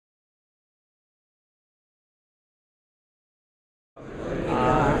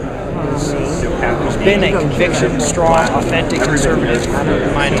who's been a conviction, strong, authentic conservative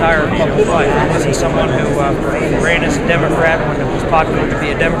my entire public life. I wasn't someone who ran as a Democrat when it was popular to be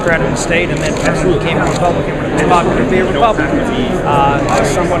a Democrat in the state, and then became a Republican when it was popular to be a Republican. I was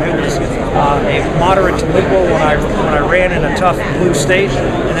someone who was a moderate to liberal when I ran in a tough blue state,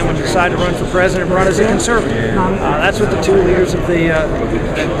 and then when I decided to run for president, run as a conservative. That's what the two leaders of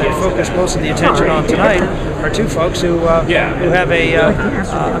that focus most of the attention on tonight are two folks who have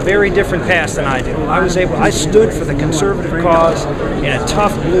a very different past than I do. I stood for the conservative cause in a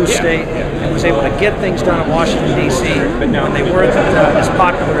tough blue state and was able to get things done in Washington, D.C. when they weren't as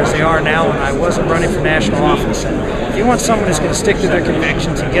popular as they are now, and I wasn't running for national office. And if you want someone who's going to stick to their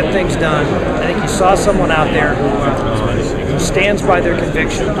convictions and get things done, I think you saw someone out there who stands by their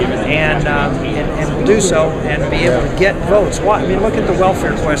conviction and will do so and be able to get votes. Why? I mean, look at the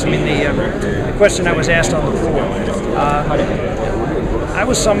welfare question. I mean, the question I was asked on the floor. I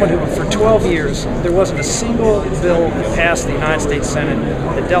was someone who, for 12 years, there wasn't a single bill that passed the United States Senate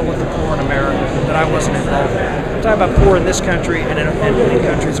that dealt with the poor in America that I wasn't involved in. I'm talking about poor in this country and in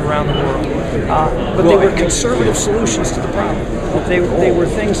countries around the world. But they were conservative solutions to the problem. They were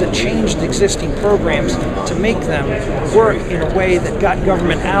things that changed existing programs to make them work in a way that got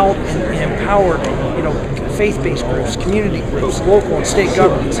government out and empowered, faith-based groups, community groups, local and state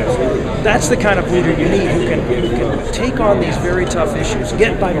governments. That's the kind of leader you need who can take on these very tough issues,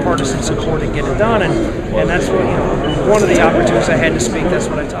 get bipartisan support, and get it done. And that's what one of the opportunities I had to speak. That's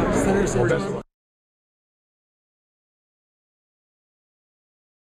what I talked about.